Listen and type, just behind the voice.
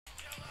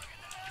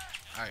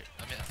Alright,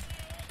 I'm in.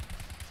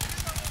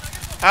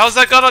 How's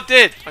that guy not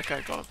dead?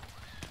 Okay, got him.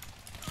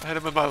 I hit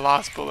him with my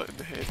last bullet in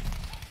the head.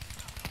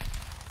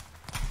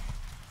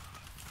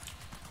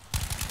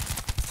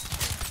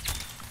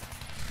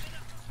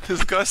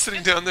 There's a guy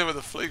sitting down there with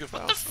a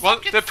Fliegerfaust.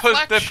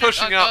 They're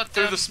pushing out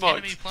through the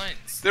smokes.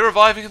 They're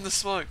reviving in the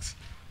smokes.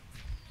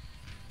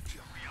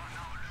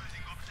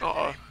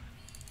 Uh-oh.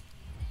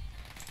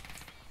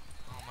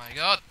 Oh my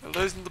god. They're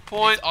losing the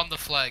point. He's on the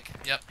flag.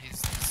 Yep,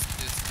 there's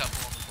a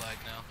couple on the flag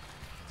now.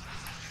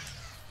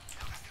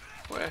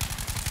 Where?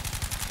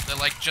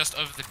 They're like just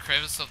over the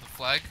crevice of the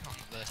flag on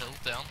the hill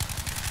down.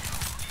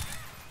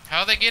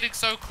 How are they getting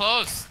so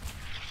close?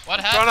 What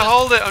happened? I'm trying to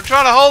hold it. I'm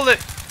trying to hold it.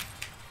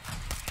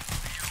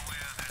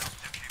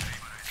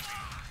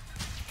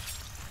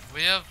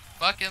 We have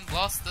fucking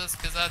lost this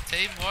because our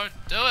team won't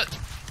do it.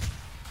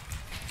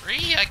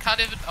 I can't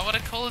even. I want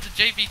to call it a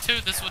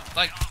JV2. This would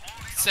like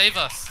save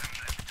us.